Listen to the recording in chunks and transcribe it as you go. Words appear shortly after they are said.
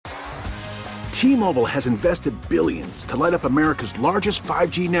T-Mobile has invested billions to light up America's largest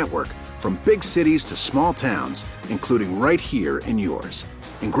 5G network, from big cities to small towns, including right here in yours.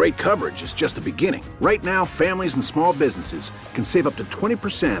 And great coverage is just the beginning. Right now, families and small businesses can save up to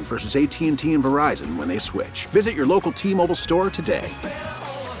 20% versus AT&T and Verizon when they switch. Visit your local T-Mobile store today.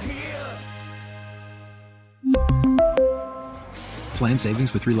 Plan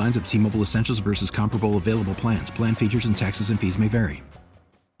savings with 3 lines of T-Mobile Essentials versus comparable available plans. Plan features and taxes and fees may vary.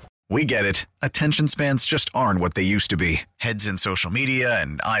 We get it. Attention spans just aren't what they used to be. Heads in social media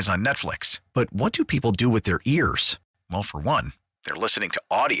and eyes on Netflix. But what do people do with their ears? Well, for one, they're listening to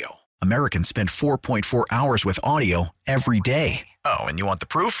audio. Americans spend 4.4 hours with audio every day. Oh, and you want the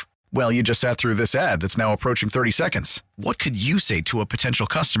proof? Well, you just sat through this ad that's now approaching 30 seconds. What could you say to a potential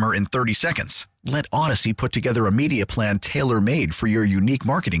customer in 30 seconds? Let Odyssey put together a media plan tailor-made for your unique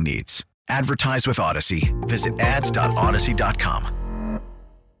marketing needs. Advertise with Odyssey. Visit ads.odyssey.com.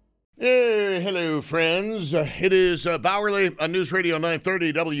 Hey, hello, friends. It is Bowerly on News Radio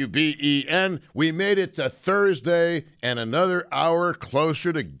 930 WBEN. We made it to Thursday and another hour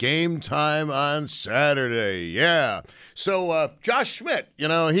closer to game time on Saturday. Yeah. So Josh Schmidt,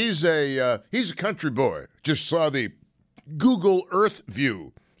 he's a country boy. Just saw the Google Earth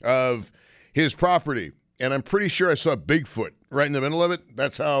view of his property, and I'm pretty sure I saw Bigfoot right in the middle of it.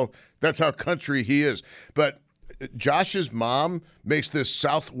 That's how country he is. But Josh's mom makes this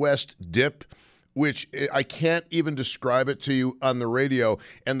Southwest dip, which I can't even describe it to you on the radio.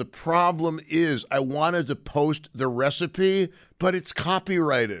 And the problem is I wanted to post the recipe, but it's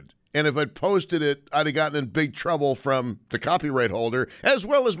copyrighted. And if I'd posted it, I'd have gotten in big trouble from the copyright holder as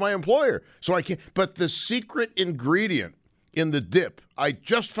well as my employer. So I can't. But the secret ingredient in the dip, I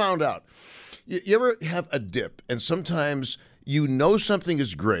just found out. You ever have a dip and sometimes you know something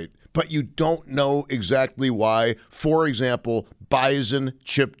is great, but you don't know exactly why? For example, bison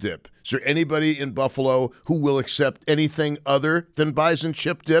chip dip. Is there anybody in Buffalo who will accept anything other than bison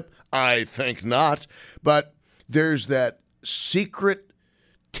chip dip? I think not. But there's that secret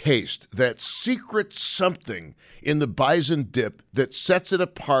taste, that secret something in the bison dip that sets it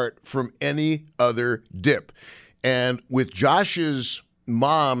apart from any other dip. And with Josh's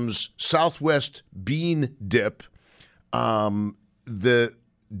mom's Southwest bean dip, the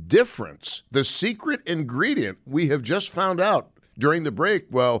difference, the secret ingredient we have just found out during the break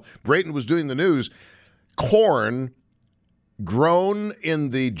while Brayton was doing the news, corn grown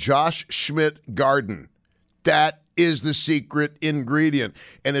in the Josh Schmidt garden. That is the secret ingredient.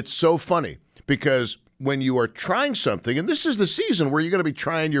 And it's so funny because when you are trying something, and this is the season where you're going to be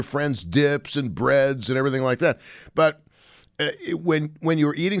trying your friends' dips and breads and everything like that, but when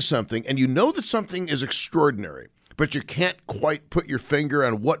you're eating something and you know that something is extraordinary, but you can't quite put your finger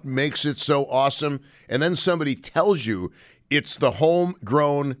on what makes it so awesome, and then somebody tells you it's the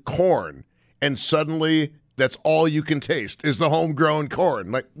homegrown corn, and suddenly that's all you can taste is the homegrown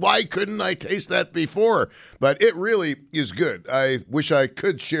corn. Like, why couldn't I taste that before? But it really is good. I wish I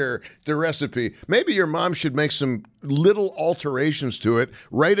could share the recipe. Maybe your mom should make some little alterations to it,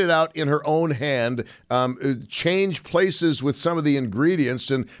 write it out in her own hand, change places with some of the ingredients,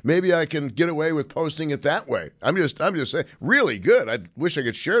 and maybe I can get away with posting it that way. I'm just saying, really good. I wish I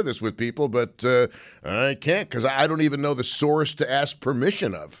could share this with people, but I can't because I don't even know the source to ask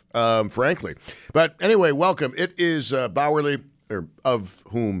permission of, frankly. But anyway, welcome. It is Bowerly, or of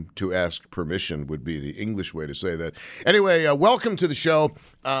whom to ask permission would be the English way to say that. Anyway, welcome to the show.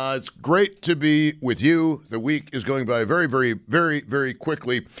 It's great to be with you. The week is going by very, very, very, very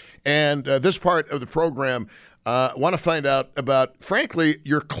quickly. And this part of the program, I want to find out about, frankly,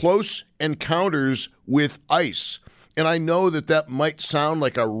 your close encounters with ice. And I know that might sound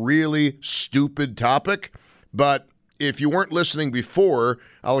like a really stupid topic, but if you weren't listening before,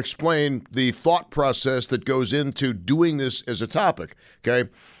 I'll explain the thought process that goes into doing this as a topic,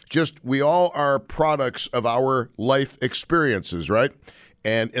 okay? We all are products of our life experiences, right?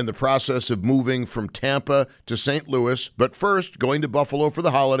 And in the process of moving from Tampa to St. Louis, but first going to Buffalo for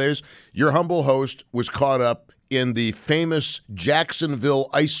the holidays, your humble host was caught up in the famous Jacksonville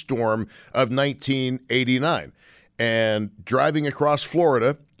ice storm of 1989. And driving across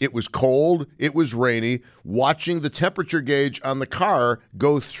Florida, it was cold, it was rainy. Watching the temperature gauge on the car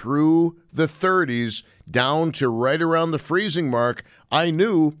go through the 30s down to right around the freezing mark, I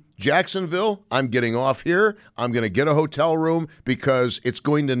knew, Jacksonville, I'm getting off here. I'm going to get a hotel room because it's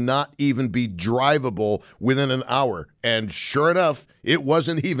going to not even be drivable within an hour. And sure enough, it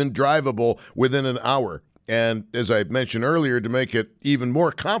wasn't even drivable within an hour. And as I mentioned earlier, to make it even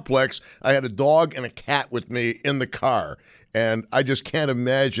more complex, I had a dog and a cat with me in the car. And I just can't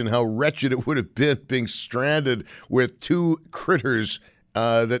imagine how wretched it would have been being stranded with two critters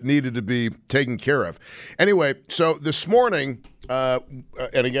that needed to be taken care of. Anyway, so this morning, and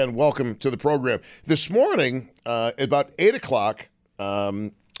again, welcome to the program. This morning, about 8 o'clock,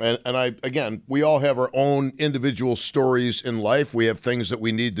 and we all have our own individual stories in life. We have things that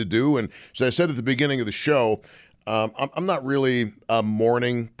we need to do. And so I said at the beginning of the show, I'm not really a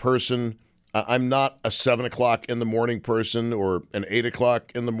morning person. I'm not a 7 o'clock in the morning person or an 8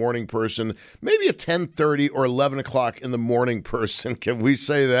 o'clock in the morning person, maybe a 10:30 or 11 o'clock in the morning person. Can we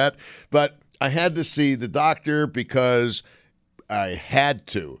say that? But I had to see the doctor because I had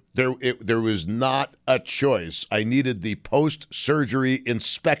to. There was not a choice. I needed the post-surgery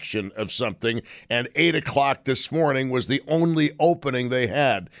inspection of something, and 8 o'clock this morning was the only opening they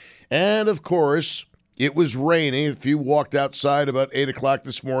had. And, of course, it was rainy. If you walked outside about 8 o'clock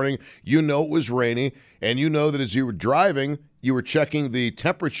this morning, you know it was rainy, and you know that as you were driving, you were checking the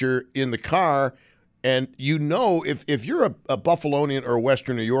temperature in the car. And you know, if you're a Buffalonian or a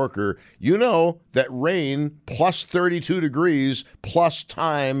Western New Yorker, you know that rain plus 32 degrees plus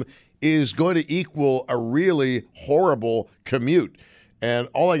time is going to equal a really horrible commute. And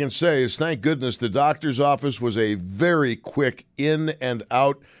all I can say is thank goodness the doctor's office was a very quick in and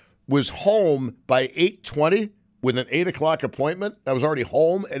out. Was home by 8:20 with an 8 o'clock appointment. I was already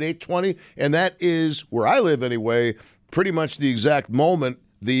home at 8:20. And that is, where I live anyway, pretty much the exact moment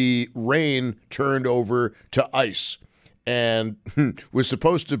the rain turned over to ice and was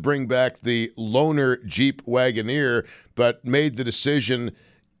supposed to bring back the loaner Jeep Wagoneer, but made the decision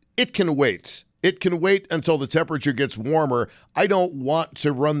it can wait. It can wait until the temperature gets warmer. I don't want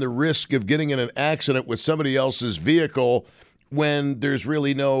to run the risk of getting in an accident with somebody else's vehicle when there's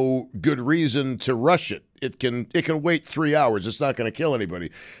really no good reason to rush it. It can wait 3 hours. It's not going to kill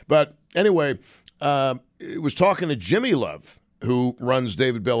anybody. But anyway, it was talking to Jimmy Love, who runs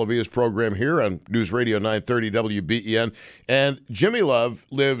David Bellavia's program here on News Radio 930 WBEN. And Jimmy Love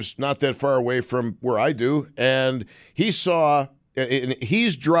lives not that far away from where I do. And he's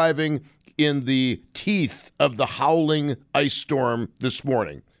driving in the teeth of the howling ice storm this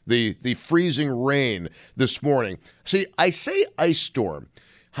morning, the freezing rain this morning. See, I say ice storm.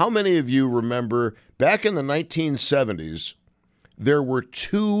 How many of you remember back in the 1970s, there were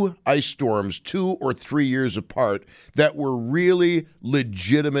two ice storms, 2 or 3 years apart, that were really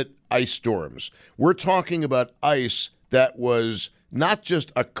legitimate ice storms. We're talking about ice that was not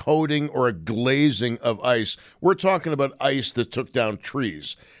just a coating or a glazing of ice. We're talking about ice that took down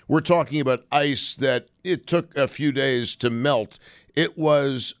trees. We're talking about ice that it took a few days to melt. It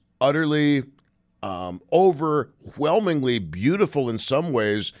was utterly, overwhelmingly beautiful in some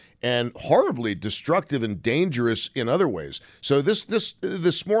ways and horribly destructive and dangerous in other ways. So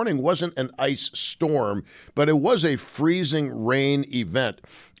this morning wasn't an ice storm, but it was a freezing rain event.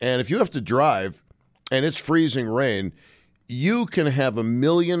 And if you have to drive and it's freezing rain, you can have 1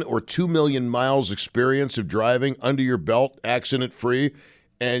 million or 2 million miles experience of driving under your belt, accident-free,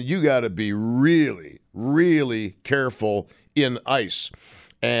 and you got to be really, really careful in ice.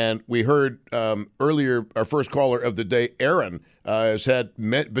 And we heard earlier, our first caller of the day, Erin, has had,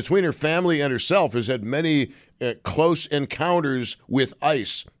 between her family and herself, has had many close encounters with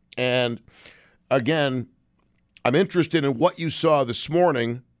ice. And again, I'm interested in what you saw this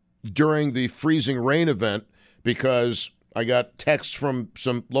morning during the freezing rain event, because I got texts from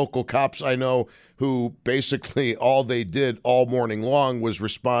some local cops I know who basically all they did all morning long was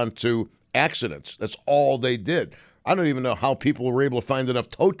respond to accidents. That's all they did. I don't even know how people were able to find enough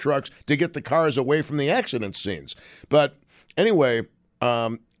tow trucks to get the cars away from the accident scenes. But anyway,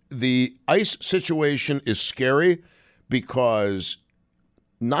 the ice situation is scary because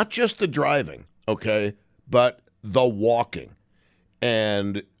not just the driving, okay, but the walking.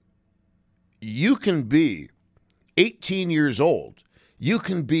 And you can be 18 years old. You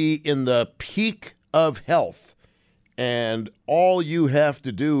can be in the peak of health. And all you have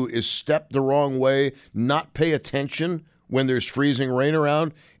to do is step the wrong way, not pay attention when there's freezing rain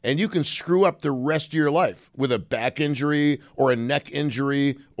around, and you can screw up the rest of your life with a back injury or a neck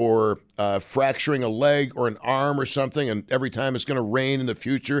injury or fracturing a leg or an arm or something, and every time it's going to rain in the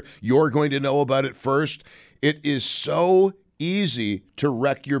future, you're going to know about it first. It is so easy to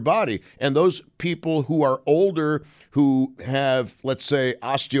wreck your body. And those people who are older, who have, let's say,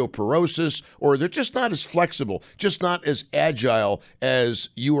 osteoporosis, or they're just not as flexible, just not as agile as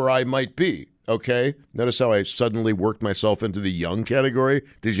you or I might be, okay? Notice how I suddenly worked myself into the young category?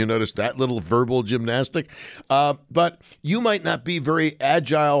 Did you notice that little verbal gymnastic? But you might not be very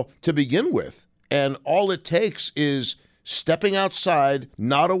agile to begin with. And all it takes is stepping outside,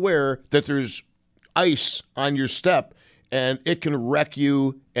 not aware that there's ice on your step, and it can wreck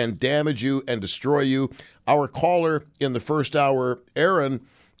you and damage you and destroy you. Our caller in the first hour, Aaron,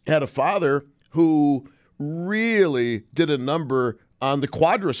 had a father who really did a number on the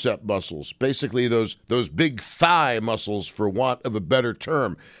quadricep muscles, basically those big thigh muscles, for want of a better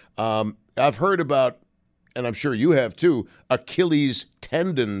term. I've heard about, and I'm sure you have too, Achilles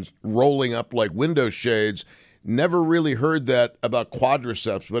tendons rolling up like window shades. Never really heard that about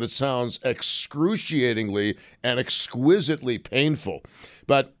quadriceps, but it sounds excruciatingly and exquisitely painful.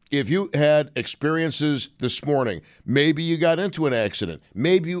 But if you had experiences this morning, maybe you got into an accident,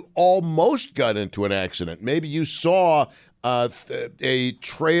 maybe you almost got into an accident, maybe you saw a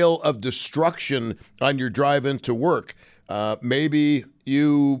trail of destruction on your drive into work. Maybe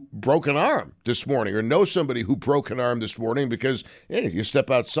you broke an arm this morning, or know somebody who broke an arm this morning because you step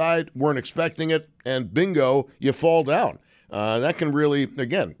outside, weren't expecting it, and bingo, you fall down. That can really,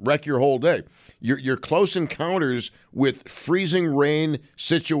 again, wreck your whole day. Your close encounters with freezing rain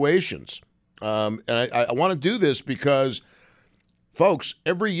situations. And I want to do this because, folks,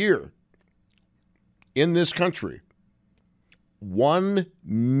 every year in this country, 1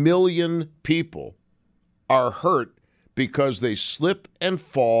 million people are hurt because they slip and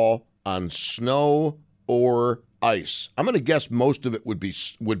fall on snow or ice. I'm going to guess most of it would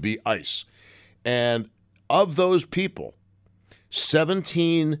be ice. And of those people,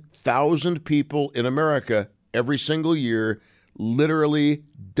 17,000 people in America every single year literally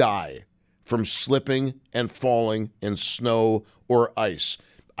die from slipping and falling in snow or ice.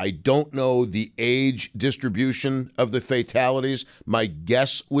 I don't know the age distribution of the fatalities. My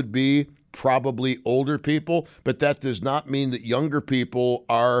guess would be probably older people, but that does not mean that younger people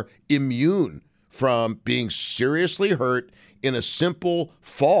are immune from being seriously hurt in a simple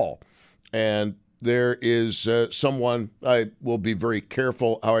fall. And there is someone, I will be very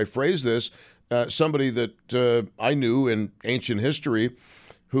careful how I phrase this, somebody that I knew in ancient history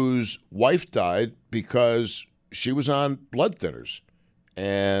whose wife died because she was on blood thinners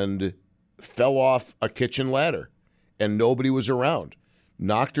and fell off a kitchen ladder and nobody was around,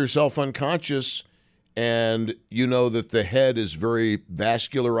 knocked herself unconscious, and you know that the head is very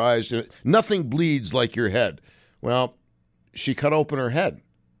vascularized and nothing bleeds like your head. Well, she cut open her head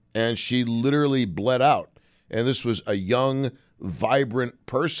and she literally bled out. And this was a young, vibrant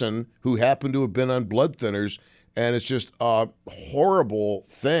person who happened to have been on blood thinners, and it's just a horrible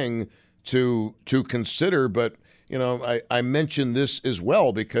thing to consider. But you know, I mention this as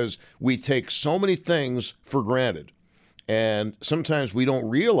well because we take so many things for granted. And sometimes we don't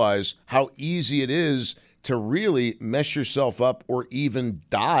realize how easy it is to really mess yourself up or even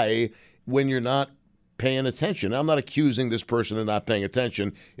die when you're not paying attention. I'm not accusing this person of not paying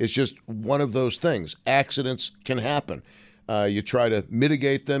attention. It's just one of those things. Accidents can happen. You try to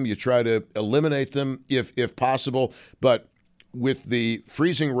mitigate them. You try to eliminate them if possible. But with the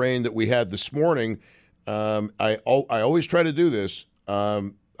freezing rain that we had this morning, I always try to do this.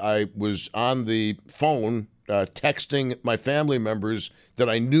 I was on the phone texting my family members that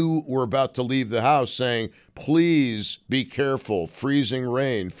I knew were about to leave the house saying, please be careful, freezing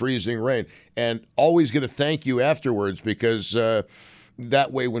rain, and always get a thank you afterwards because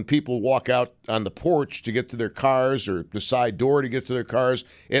that way when people walk out on the porch to get to their cars or the side door to get to their cars,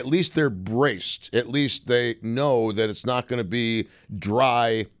 at least they're braced. At least they know that it's not going to be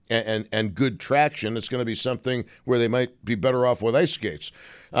dry and good traction. It's going to be something where they might be better off with ice skates.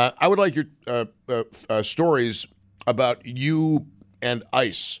 I would like your stories about you and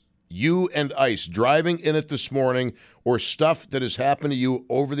ice. You and ice, driving in it this morning, or stuff that has happened to you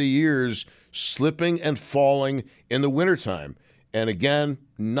over the years, slipping and falling in the wintertime. And again,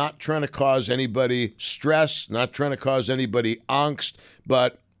 not trying to cause anybody stress, not trying to cause anybody angst,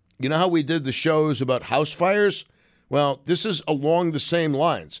 but you know how we did the shows about house fires? Well, this is along the same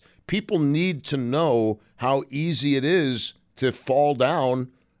lines. People need to know how easy it is to fall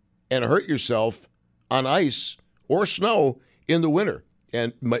down and hurt yourself on ice or snow in the winter.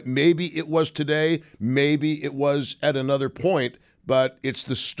 And maybe it was today, maybe it was at another point, but it's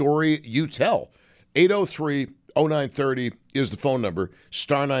the story you tell. 803-0930 is the phone number.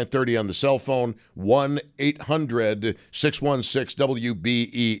 Star 930 on the cell phone.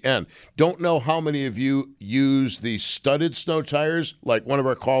 1-800-616-WBEN. Don't know how many of you use the studded snow tires, like one of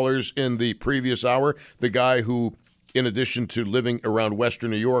our callers in the previous hour, the guy who, in addition to living around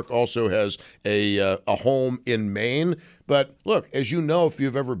Western New York, also has a home in Maine. But look, as you know, if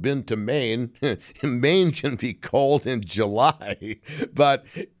you've ever been to Maine, Maine can be cold in July. But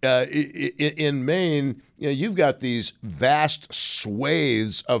in Maine, you know, you've got these vast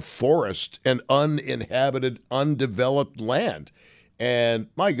swathes of forest and uninhabited, undeveloped land. And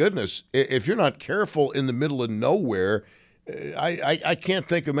my goodness, if you're not careful in the middle of nowhere, I can't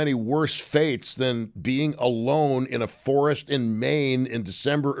think of many worse fates than being alone in a forest in Maine in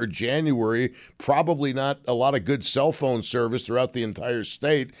December or January, probably not a lot of good cell phone service throughout the entire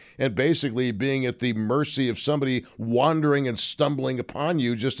state, and basically being at the mercy of somebody wandering and stumbling upon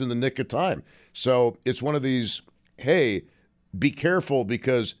you just in the nick of time. So it's one of these, hey, be careful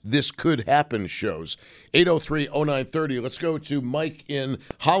because this could happen shows. 803-0930. Let's go to Mike in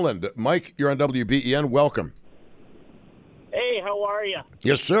Holland. Mike, you're on WBEN. Welcome. Hey, how are you?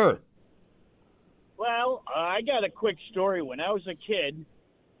 Yes, sir. Well, I got a quick story. When I was a kid,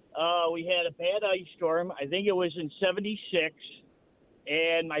 we had a bad ice storm. I think it was in 76,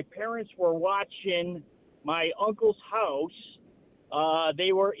 and my parents were watching my uncle's house.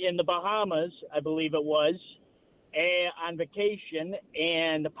 They were in the Bahamas, I believe it was, on vacation,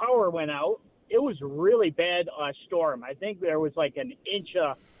 and the power went out. It was a really bad storm. I think there was like an inch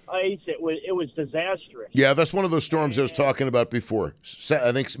of ice. It was disastrous. Yeah, that's one of those storms I was talking about before.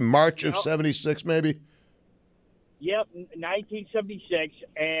 I think March of 76, maybe. Yep, 1976.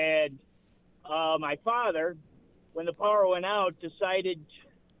 And my father, when the power went out, decided,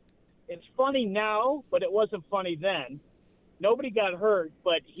 it's funny now, but it wasn't funny then. Nobody got hurt,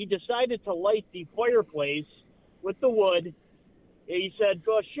 but he decided to light the fireplace with the wood. He said,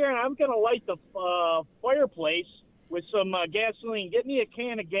 "Well, Sharon, I'm going to light the fireplace with some gasoline. Get me a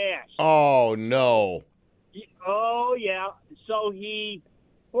can of gas." Oh, no. Oh, yeah. So he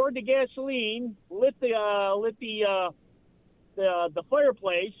poured the gasoline, lit the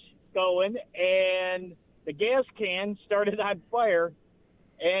fireplace going, and the gas can started on fire.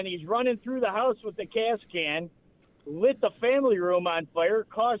 And he's running through the house with the gas can, lit the family room on fire,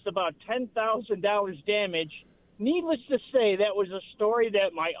 caused about $10,000 damage. Needless to say, that was a story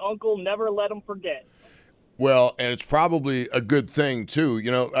that my uncle never let him forget. Well, and it's probably a good thing, too.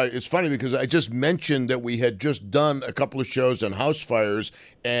 You know, it's funny because I just mentioned that we had just done a couple of shows on house fires,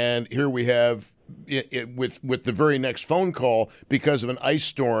 and here we have, with the very next phone call, because of an ice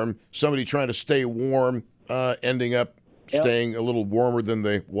storm, somebody trying to stay warm, ending up staying a little warmer than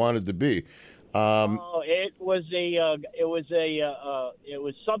they wanted to be. It was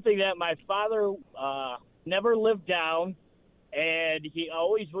something that my father never lived down, and he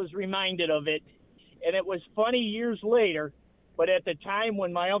always was reminded of it. And it was funny years later, but at the time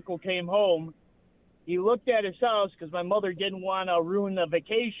when my uncle came home, he looked at his house because my mother didn't want to ruin the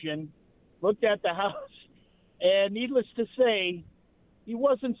vacation, looked at the house, and needless to say, he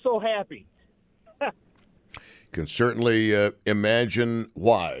wasn't so happy. Can certainly imagine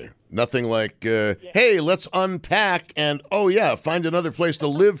why. Nothing like, hey, let's unpack and, oh, yeah, find another place to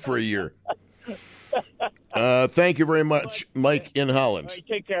live for a year. Thank you very much, Mike in Holland. All right,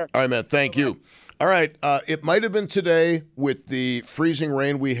 take care. All right, man, thank you. All right, it might have been today with the freezing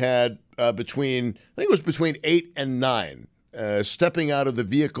rain we had between 8 and 9. Stepping out of the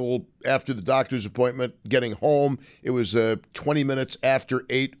vehicle after the doctor's appointment, getting home, it was 20 minutes after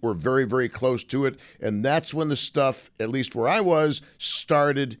 8 or very, very close to it. And that's when the stuff, at least where I was,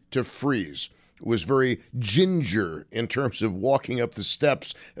 started to freeze. It was very ginger in terms of walking up the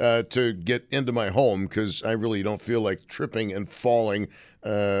steps to get into my home because I really don't feel like tripping and falling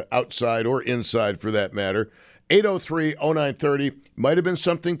outside or inside for that matter. 803-0930. Might have been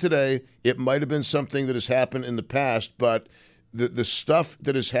something today. It might have been something that has happened in the past, but the stuff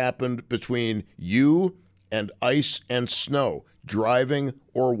that has happened between you and ice and snow, driving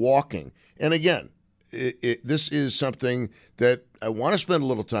or walking. And again, this is something that I want to spend a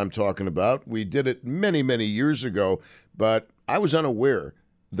little time talking about. We did it many, many years ago, but I was unaware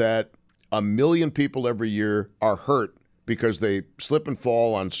that 1 million people every year are hurt because they slip and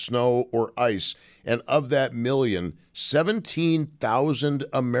fall on snow or ice. And of that million, 17,000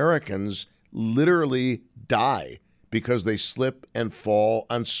 Americans literally die because they slip and fall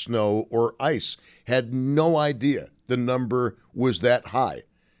on snow or ice. Had no idea the number was that high.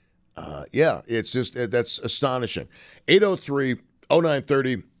 It's just, that's astonishing.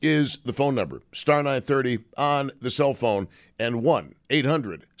 803-0930 is the phone number. Star 930 on the cell phone and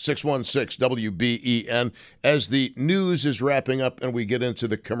 1-800-616-WBEN. As the news is wrapping up and we get into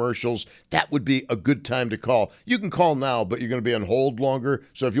the commercials, that would be a good time to call. You can call now, but you're going to be on hold longer.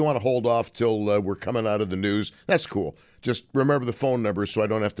 So if you want to hold off till we're coming out of the news, that's cool. Just remember the phone number so I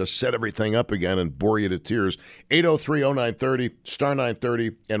don't have to set everything up again and bore you to tears. 803-0930, star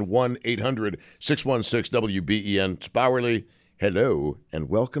 930, and 1-800-616-WBEN. It's Bowerly. Hello, and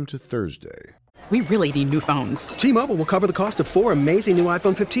welcome to Thursday. We really need new phones. T-Mobile will cover the cost of 4 amazing new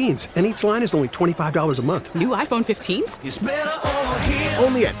iPhone 15s, and each line is only $25 a month. New iPhone 15s? It's better over here.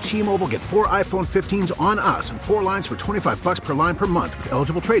 Only at T-Mobile, get 4 iPhone 15s on us and 4 lines for $25 per line per month with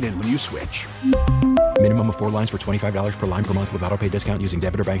eligible trade-in when you switch. Minimum of 4 lines for $25 per line per month with autopay discount using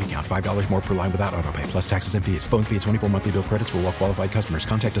debit or bank account. $5 more per line without autopay, plus taxes and fees. Phone fee at 24 monthly bill credits for well qualified customers.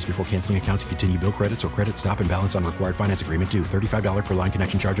 Contact us before canceling account to continue bill credits or credit stop and balance on required finance agreement due. $35 per line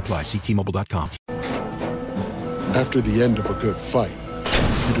connection charge applies. See T-Mobile.com. After the end of a good fight,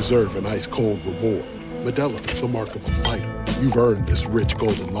 you deserve an ice-cold reward. Modelo is the mark of a fighter. You've earned this rich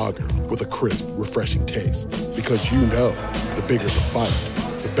golden lager with a crisp, refreshing taste. Because you know, the bigger the fight,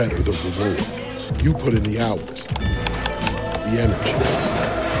 the better the reward. You put in the hours, the energy,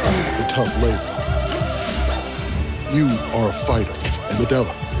 the tough labor. You are a fighter, and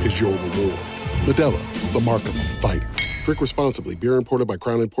Modelo is your reward. Modelo, the mark of a fighter. Drink responsibly. Beer imported by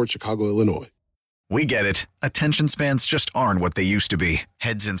Crown Imports, Chicago, Illinois. We get it. Attention spans just aren't what they used to be.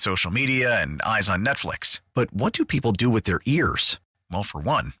 Heads in social media and eyes on Netflix. But what do people do with their ears? Well, for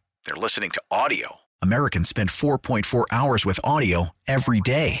one, they're listening to audio. Americans spend 4.4 hours with audio every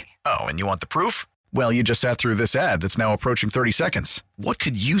day. Oh, and you want the proof? Well, you just sat through this ad that's now approaching 30 seconds. What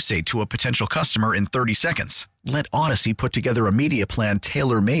could you say to a potential customer in 30 seconds? Let Odyssey put together a media plan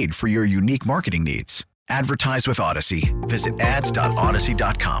tailor-made for your unique marketing needs. Advertise with Odyssey. Visit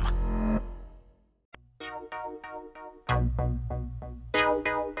ads.odyssey.com.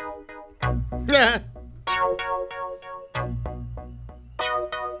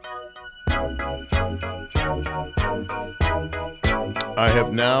 I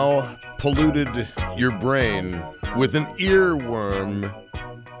have now polluted your brain with an earworm.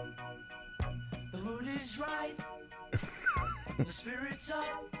 The mood is right. The spirit's up.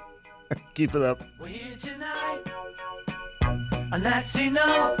 Keep it up. We're here tonight. And that's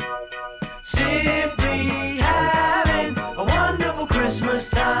enough. Simply having a wonderful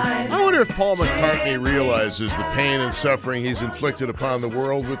Christmas time. I wonder if Paul McCartney realizes the pain and suffering he's inflicted upon the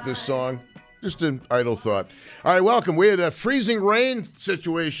world with this song. Just an idle thought. All right, welcome. We had a freezing rain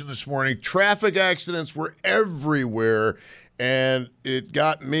situation this morning. Traffic accidents were everywhere, and it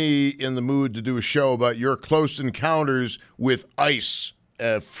got me in the mood to do a show about your close encounters with ice.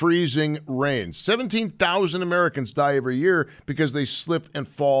 Freezing rain. 17,000 Americans die every year because they slip and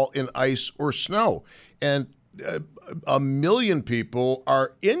fall in ice or snow. And 1 million people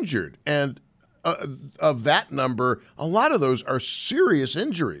are injured. And of that number, a lot of those are serious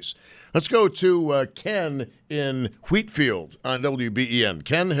injuries. Let's go to Ken in Wheatfield on WBEN.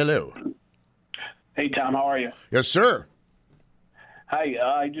 Ken, hello. Hey, Tom, how are you? Yes, sir. Hi,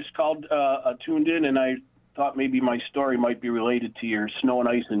 I just tuned in, and I thought maybe my story might be related to your snow and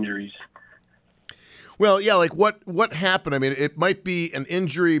ice injuries. Well, yeah, like what happened? I mean, it might be an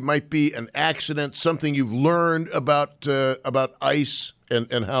injury, might be an accident, something you've learned about ice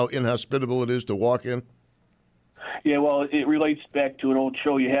and how inhospitable it is to walk in. Yeah, well, it relates back to an old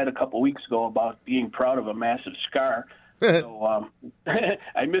show you had a couple weeks ago about being proud of a massive scar. So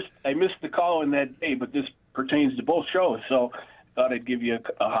I missed the call in that day, but this pertains to both shows, so thought I'd give you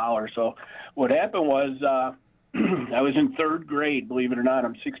a holler. So what happened was I was in third grade, believe it or not.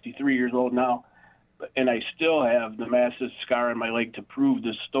 I'm 63 years old now, and I still have the massive scar on my leg to prove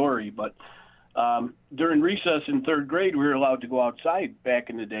this story. But during recess in third grade, we were allowed to go outside back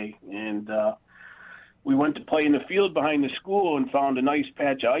in the day, and we went to play in the field behind the school and found a nice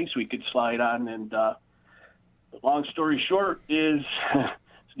patch of ice we could slide on. And long story short is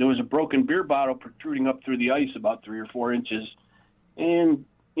there was a broken beer bottle protruding up through the ice about 3 or 4 inches. And,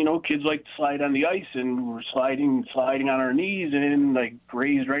 you know, kids like to slide on the ice, and we're sliding on our knees, and like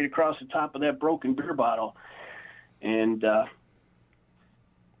grazed right across the top of that broken beer bottle. And to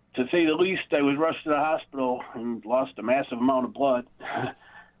say the least, I was rushed to the hospital and lost a massive amount of blood.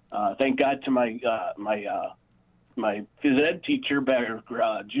 Thank God to my phys ed teacher,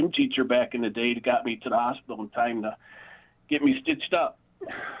 gym teacher back in the day, that got me to the hospital in time to get me stitched up.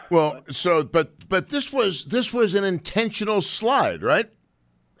 Well, but this was an intentional slide, right?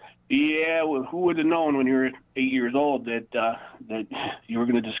 Yeah, well, who would have known when you were 8 years old that you were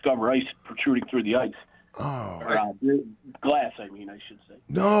going to discover ice protruding through the ice? Or, glass, I should say.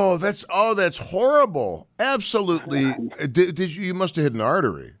 No, that's horrible. Absolutely. You must have hit an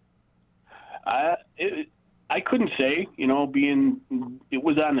artery. I couldn't say, it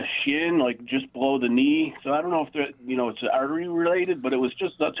was on the shin, like just below the knee. So I don't know if it's artery related, but it was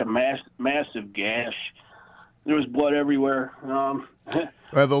just such a massive gash. There was blood everywhere.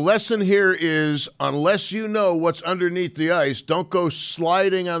 The lesson here is, unless you know what's underneath the ice, don't go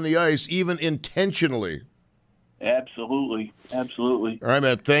sliding on the ice, even intentionally. Absolutely. All right,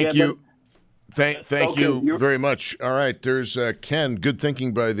 man. Thank you. Thank you very much. All right, there's Ken. Good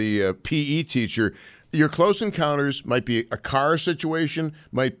thinking by the PE teacher. Your close encounters might be a car situation,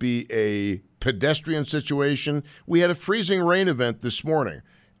 might be a pedestrian situation. We had a freezing rain event this morning,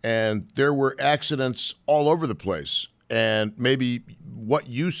 and there were accidents all over the place. And maybe what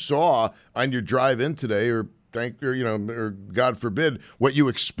you saw on your drive in today, or God forbid, what you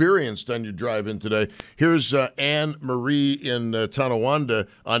experienced on your drive in today. Here's Anne Marie in Tonawanda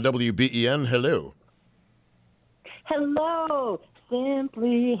on WBEN. Hello. Hello.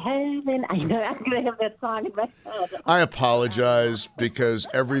 Simply Heaven. I know I'm going to have that song in my head. I apologize because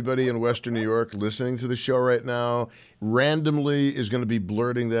everybody in Western New York listening to the show right now randomly is going to be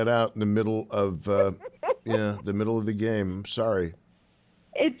blurting that out in the middle of the middle of the game. I'm sorry.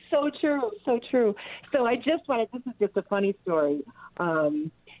 It's so true, so true. So this is just a funny story.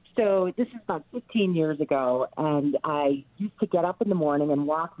 So this is about 15 years ago, and I used to get up in the morning and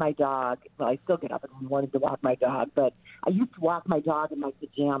walk my dog. Well, I still get up in the morning to walk my dog, but I used to walk my dog in my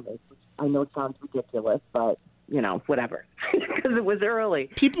pajamas, which I know sounds ridiculous, but, whatever, because it was early.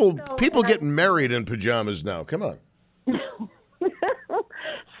 People get married in pajamas now. Come on.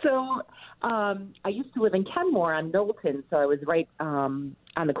 So I used to live in Kenmore on Knowlton, so I was right on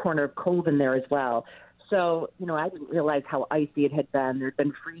the corner of Colvin there as well. So, I didn't realize how icy it had been. There'd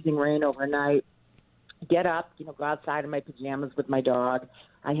been freezing rain overnight. Get up, go outside in my pajamas with my dog.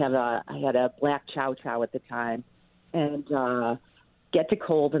 I had a black Chow Chow at the time, and get to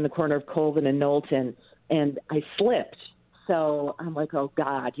Colvin, the corner of Colvin and Knowlton, and I slipped. So I'm like, oh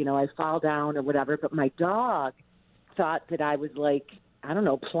God, I fall down or whatever. But my dog thought that I was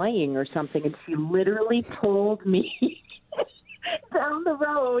playing or something, and she literally pulled me down the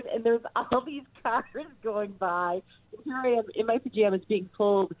road, and there's all these cars going by. And here I am in my pajamas being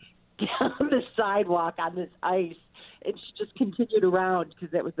pulled down the sidewalk on this ice, and she just continued around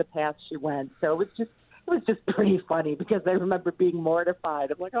because that was the path she went. So it was just pretty funny because I remember being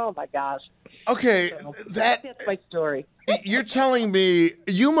mortified. I'm like, oh my gosh. Okay, so that's my story. You're telling me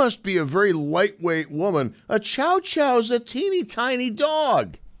you must be a very lightweight woman. A Chow Chow's a teeny tiny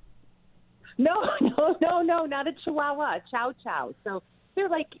dog. No, not a Chihuahua, a Chow Chow. So they're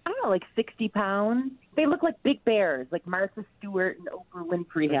like 60 pounds. They look like big bears, like Martha Stewart and Oprah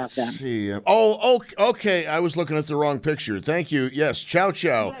Winfrey have them. See. Oh, okay. I was looking at the wrong picture. Thank you. Yes, Chow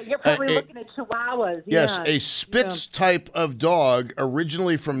Chow. Yeah, you're probably looking at Chihuahuas. Yes, yeah. A Spitz type of dog,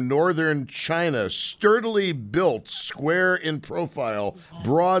 originally from northern China, sturdily built, square in profile,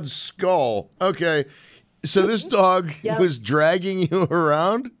 broad skull. Okay, so this dog was dragging you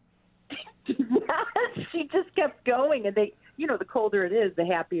around? She just kept going, and they, the colder it is, the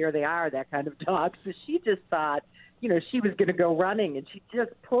happier they are, that kind of dog. So she just thought, she was going to go running, and she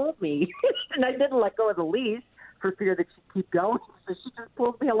just pulled me. And I didn't let go of the leash for fear that she'd keep going. So she just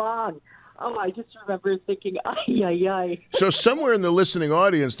pulled me along. Oh, I just remember thinking, ay. So somewhere in the listening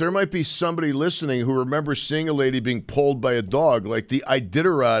audience, there might be somebody listening who remembers seeing a lady being pulled by a dog, like the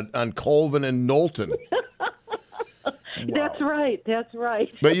Iditarod on Colvin and Knowlton. Wow. That's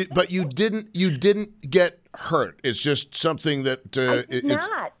right. But you didn't get hurt. It's just something that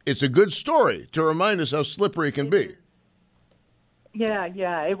it's a good story to remind us how slippery it can be. Yeah.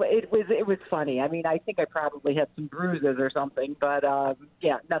 It was funny. I mean, I think I probably had some bruises or something, but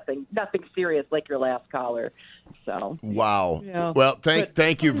nothing serious like your last caller. So wow. Well,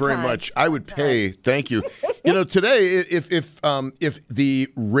 thank you very much. I would pay. Thank you. Today, if the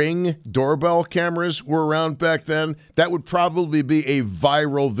Ring doorbell cameras were around back then, that would probably be a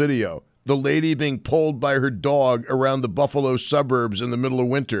viral video. The lady being pulled by her dog around the Buffalo suburbs in the middle of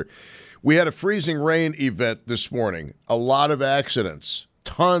winter. We had a freezing rain event this morning. A lot of accidents,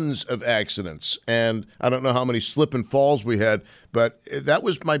 tons of accidents, and I don't know how many slip and falls we had, but that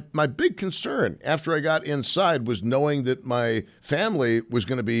was my big concern after I got inside, was knowing that my family was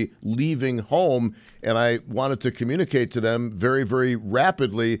going to be leaving home, and I wanted to communicate to them very, very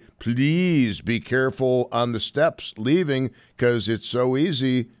rapidly, please be careful on the steps leaving, because it's so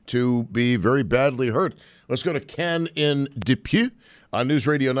easy to be very badly hurt. Let's go to Ken in Depew on News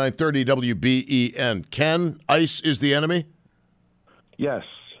Radio 930 WBEN. Ken, ice is the enemy? Yes.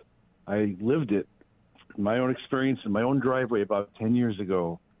 I lived it, my own experience in my own driveway about 10 years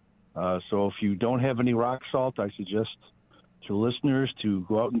ago. So if you don't have any rock salt, I suggest to listeners to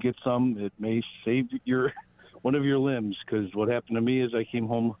go out and get some. It may save one of your limbs, because what happened to me is I came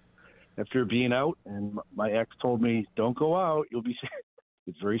home after being out, and my ex told me, don't go out.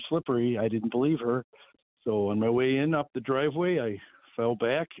 It's very slippery. I didn't believe her. So on my way in up the driveway, I fell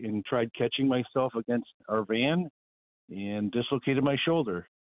back and tried catching myself against our van and dislocated my shoulder.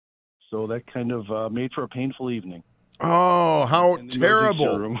 So that kind of made for a painful evening. Oh, how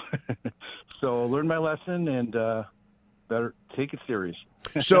terrible. So learned my lesson and better take it serious.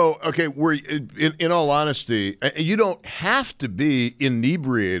 So, okay, in all honesty, you don't have to be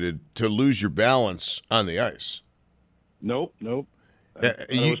inebriated to lose your balance on the ice. Nope. I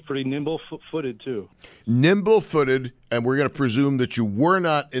was pretty nimble-footed, too. Nimble-footed, and we're going to presume that you were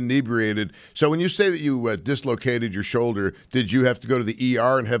not inebriated. So when you say that you dislocated your shoulder, did you have to go to the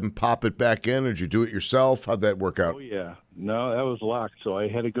ER and have them pop it back in, or did you do it yourself? How'd that work out? Oh, yeah. No, that was locked, so I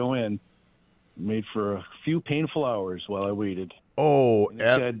had to go in. Made for a few painful hours while I waited. Oh,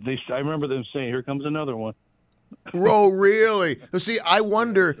 I remember them saying, "Here comes another one." Oh, really? See, I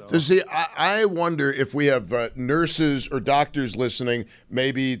wonder. I wonder if we have nurses or doctors listening.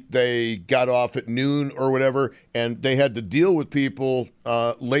 Maybe they got off at noon or whatever, and they had to deal with people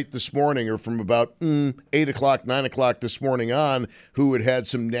late this morning, or from about 8 o'clock, 9 o'clock this morning on, who had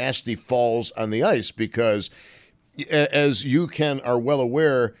some nasty falls on the ice. Because, as you are well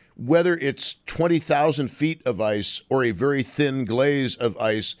aware, whether it's 20,000 feet of ice or a very thin glaze of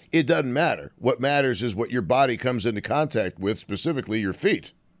ice, it doesn't matter. What matters is what your body comes into contact with, specifically your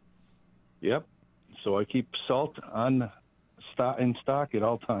feet. Yep. So I keep salt in stock at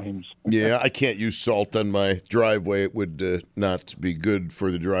all times. Yeah, I can't use salt on my driveway. It would not be good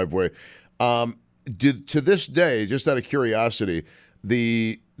for the driveway. To this day, just out of curiosity,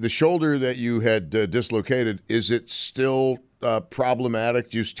 the shoulder that you had dislocated, is it still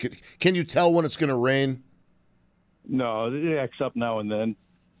problematic? Can you tell when it's going to rain? No, it acts up now and then,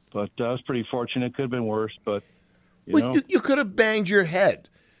 but I was pretty fortunate. It could have been worse, but you could have banged your head.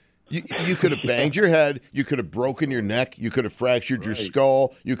 You could have banged your head. You could have broken your neck. You could have fractured your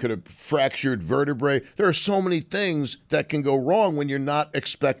skull. You could have fractured vertebrae. There are so many things that can go wrong when you're not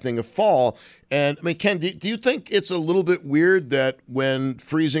expecting a fall. And I mean, Ken, do you think it's a little bit weird that when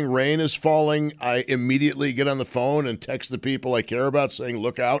freezing rain is falling, I immediately get on the phone and text the people I care about saying,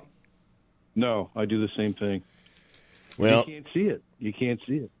 "Look out"? No, I do the same thing. Well, you can't see it. You can't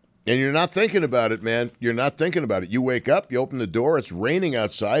see it. And you're not thinking about it, man. You're not thinking about it. You wake up, you open the door, it's raining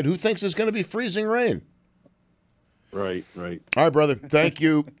outside. Who thinks it's going to be freezing rain? Right. All right, brother. Thank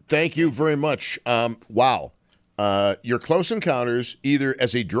you. Thank you very much. Wow. Your close encounters, either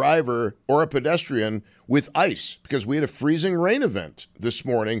as a driver or a pedestrian, with ice, because we had a freezing rain event this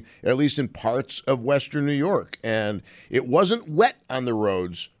morning, at least in parts of western New York. And it wasn't wet on the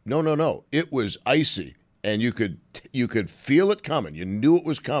roads. No. It was icy. And you could feel it coming. You knew it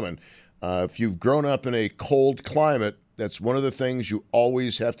was coming. If you've grown up in a cold climate, that's one of the things you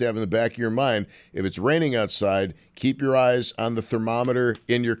always have to have in the back of your mind. If it's raining outside, keep your eyes on the thermometer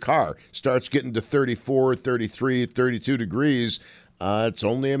in your car. Starts getting to 34, 33, 32 degrees. It's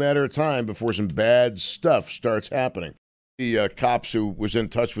only a matter of time before some bad stuff starts happening. The cops who was in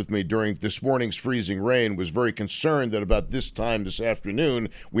touch with me during this morning's freezing rain was very concerned that about this time this afternoon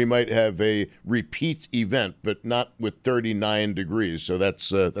we might have a repeat event, but not with 39 degrees. So that's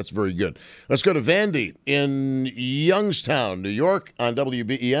very good. Let's go to Vandy in Youngstown, New York, on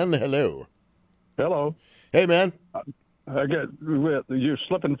WBEN. Hello. Hello. Hey, man. I get your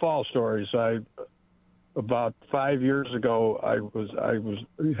slip and fall stories. About 5 years ago, I was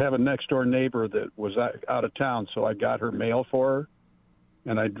have a next door neighbor that was out of town, so I got her mail for her,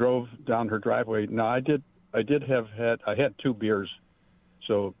 and I drove down her driveway. Now I had 2 beers,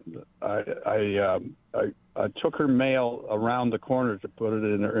 so I took her mail around the corner to put it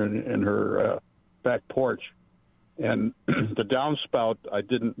in her back porch, and the downspout I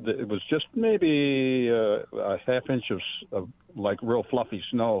didn't. It was just maybe a half inch of like real fluffy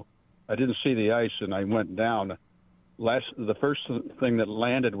snow. I didn't see the ice, and I went down. The first thing that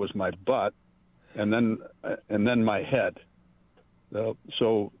landed was my butt, and then my head.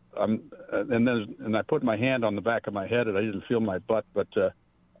 So and I put my hand on the back of my head, and I didn't feel my butt, but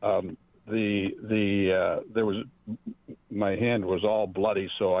my hand was all bloody.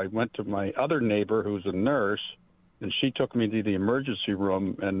 So I went to my other neighbor, who's a nurse, and she took me to the emergency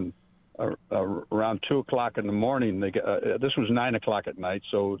room. And around 2 o'clock in the morning, this was 9 o'clock at night,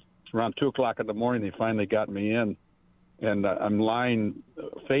 so around 2 o'clock in the morning, they finally got me in, and I'm lying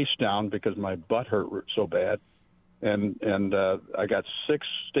face down because my butt hurt so bad, and I got 6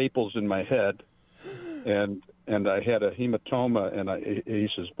 staples in my head, and I had a hematoma, and he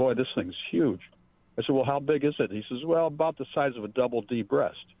says, "Boy, this thing's huge." I said, "Well, how big is it?" He says, "Well, about the size of a double D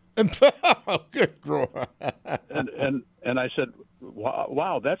breast." Good girl. and I said,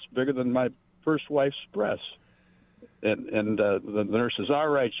 "Wow, that's bigger than my first wife's breast." And the nurse says, "All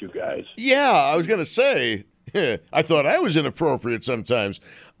right, you guys." Yeah, I was going to say, I thought I was inappropriate sometimes.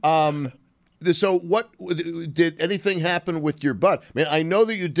 So what, did anything happen with your butt? I mean, I know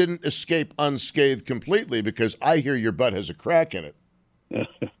that you didn't escape unscathed completely, because I hear your butt has a crack in it.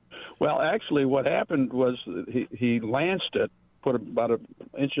 Well, actually, what happened was he lanced it, put about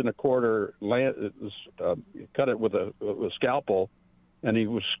 1.25 inches, cut it with a scalpel, and he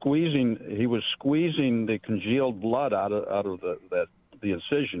was squeezing the congealed blood out of the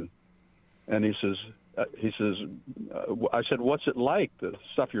incision, and he says, I said, what's it like, the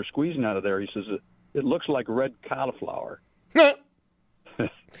stuff you're squeezing out of there? He says, it looks like red cauliflower.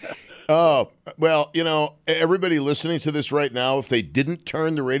 Oh, well, everybody listening to this right now, if they didn't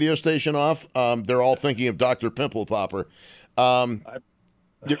turn the radio station off, they're all thinking of Dr. Pimple Popper. You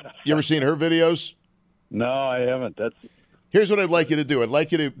ever seen her videos? No, I haven't. Here's what I'd like you to do. I'd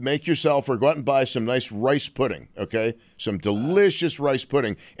like you to make yourself or go out and buy some nice rice pudding, okay? Some delicious rice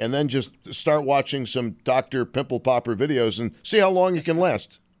pudding, and then just start watching some Dr. Pimple Popper videos and see how long you can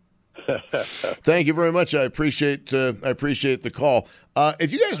last. Thank you very much. I appreciate the call.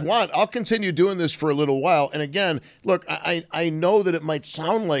 If you guys want, I'll continue doing this for a little while. And again, look, I know that it might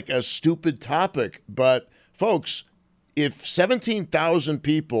sound like a stupid topic, but folks, if 17,000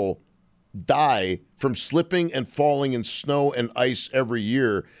 people die from slipping and falling in snow and ice every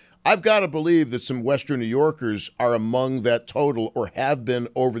year, I've got to believe that some Western New Yorkers are among that total or have been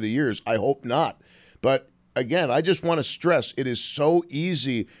over the years. I hope not. But again, I just want to stress it is so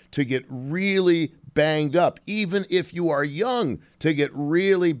easy to get really banged up, even if you are young, to get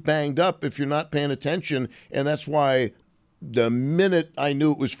really banged up if you're not paying attention. And that's why the minute I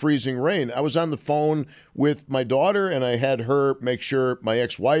knew it was freezing rain, I was on the phone with my daughter, and I had her make sure my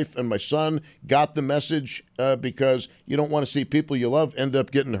ex-wife and my son got the message because you don't want to see people you love end up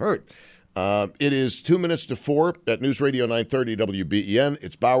getting hurt. It is 2 minutes to 4 at News Radio 930 WBEN.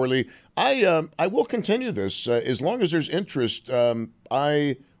 It's Bowerly. I will continue this. As long as there's interest,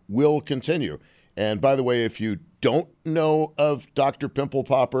 I will continue. And by the way, if you don't know of Dr. Pimple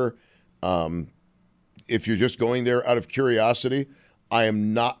Popper, if you're just going there out of curiosity, I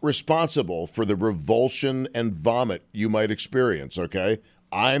am not responsible for the revulsion and vomit you might experience, okay?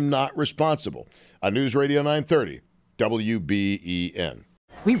 I'm not responsible. On News Radio 930 WBEN.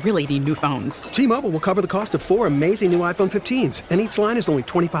 We really need new phones. T-Mobile will cover the cost of 4 amazing new iPhone 15s, and each line is only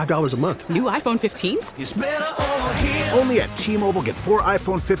 $25 a month. New iPhone 15s? It's better over here. Only at T-Mobile, get 4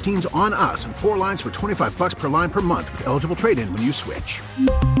 iPhone 15s on us and 4 lines for $25 per line per month with eligible trade-in when you switch.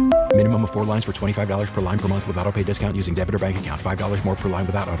 Minimum of 4 lines for $25 per line per month with autopay discount using debit or bank account. $5 more per line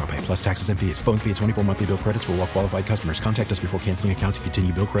without autopay, plus taxes and fees. Phone fee at 24 monthly bill credits for well-qualified customers. Contact us before canceling account to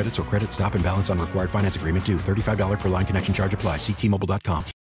continue bill credits or credit stop and balance on required finance agreement due. $35 per line connection charge applies. See T-Mobile.com.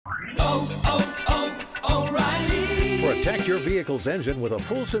 O'Reilly. Protect your vehicle's engine with a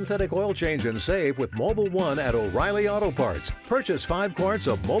full synthetic oil change and save with Mobil 1 at O'Reilly Auto Parts. Purchase 5 quarts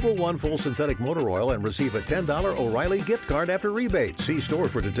of Mobil 1 full synthetic motor oil and receive a $10 O'Reilly gift card after rebate. See store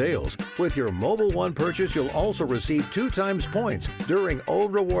for details. With your Mobil 1 purchase, you'll also receive 2 times points during O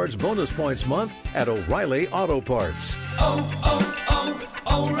Rewards Bonus Points Month at O'Reilly Auto Parts.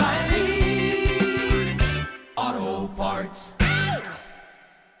 O'Reilly Auto Parts.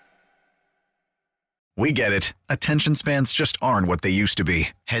 We get it. Attention spans just aren't what they used to be.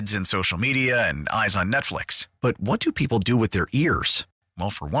 Heads in social media and eyes on Netflix. But what do people do with their ears?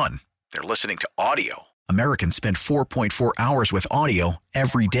 Well, for one, they're listening to audio. Americans spend 4.4 hours with audio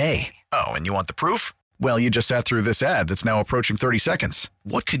every day. Oh, and you want the proof? Well, you just sat through this ad that's now approaching 30 seconds.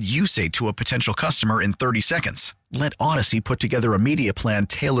 What could you say to a potential customer in 30 seconds? Let Odyssey put together a media plan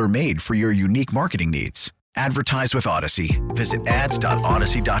tailor-made for your unique marketing needs. Advertise with Odyssey. Visit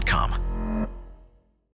ads.odyssey.com.